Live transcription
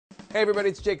Hey everybody,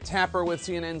 it's Jake Tapper with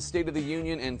CNN's State of the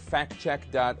Union and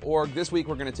factcheck.org. This week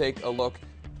we're going to take a look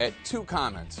at two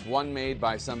comments, one made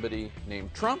by somebody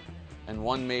named Trump and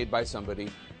one made by somebody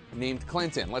named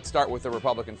Clinton. Let's start with the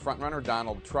Republican frontrunner,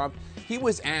 Donald Trump. He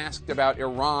was asked about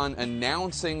Iran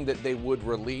announcing that they would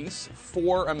release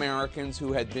 4 Americans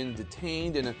who had been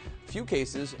detained in a few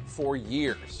cases for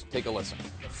years. Take a listen.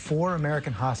 4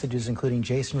 American hostages, including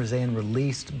Jason Rezaian,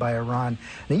 released by Iran.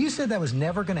 Now, you said that was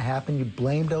never going to happen. You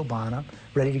blamed Obama.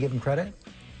 Ready to give him credit?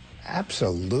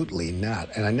 Absolutely not.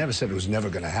 And I never said it was never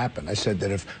going to happen. I said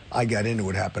that if I got in, it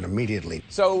would happen immediately.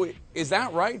 So is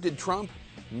that right? Did Trump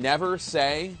never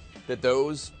say that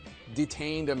those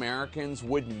detained Americans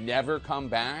would never come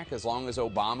back as long as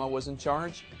Obama was in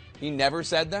charge? He never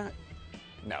said that?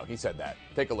 No, he said that.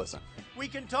 Take a listen. We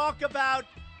can talk about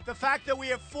the fact that we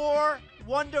have 4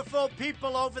 wonderful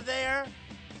people over there,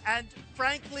 and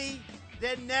frankly,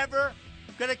 they're never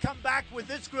going to come back with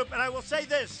this group. And I will say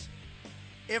this,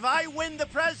 if I win the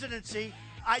presidency,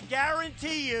 I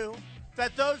guarantee you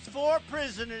that those 4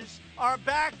 prisoners are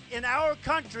back in our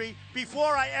country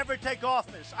before I ever take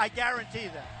office. I guarantee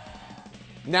that.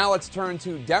 Now let's turn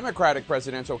to Democratic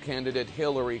presidential candidate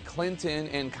Hillary Clinton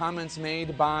and comments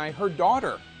made by her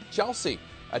daughter, Chelsea,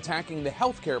 attacking the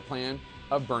health care plan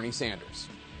of Bernie Sanders.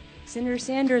 Senator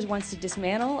Sanders wants to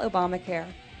dismantle Obamacare,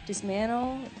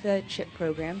 dismantle the CHIP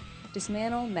program,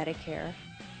 dismantle Medicare,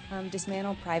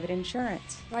 dismantle private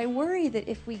insurance. I worry that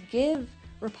if we give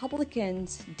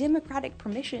Republicans Democratic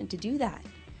permission to do that,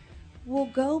 we'll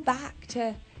go back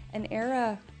to an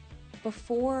era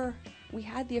before we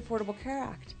had the Affordable Care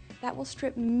Act. That will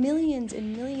strip millions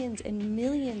and millions and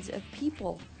millions of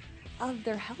people of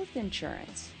their health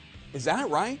insurance. Is that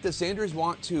right? Does Sanders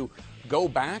want to go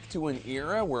back to an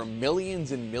era where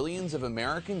millions and millions of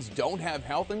Americans don't have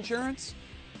health insurance?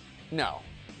 No,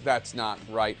 that's not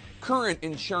right. Current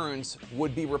insurance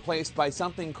would be replaced by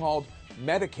something called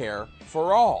Medicare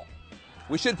for all.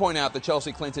 We should point out that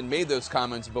Chelsea Clinton made those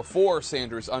comments before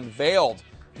Sanders unveiled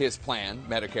his plan,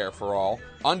 Medicare for all.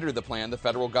 Under the plan, the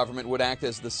federal government would act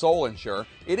as the sole insurer.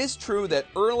 It is true that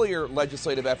earlier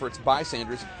legislative efforts by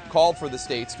Sanders called for the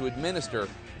states to administer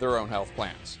their own health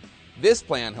plans. This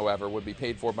plan, however, would be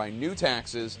paid for by new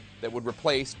taxes that would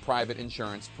replace private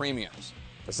insurance premiums.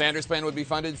 The Sanders plan would be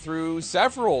funded through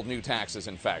several new taxes,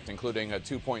 in fact, including a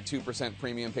 2.2%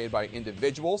 premium paid by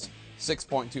individuals,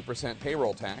 6.2%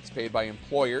 payroll tax paid by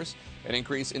employers, an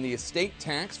increase in the estate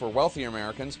tax for wealthy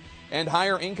Americans, and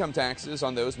higher income taxes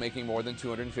on those making more than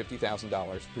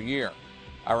 $250,000 per year.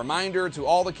 A reminder to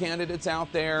all the candidates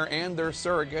out there and their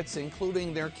surrogates,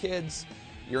 including their kids,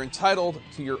 you're entitled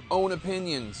to your own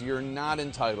opinions. You're not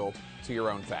entitled to your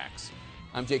own facts.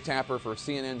 I'm Jake Tapper for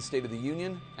CNN's State of the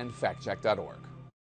Union and factcheck.org.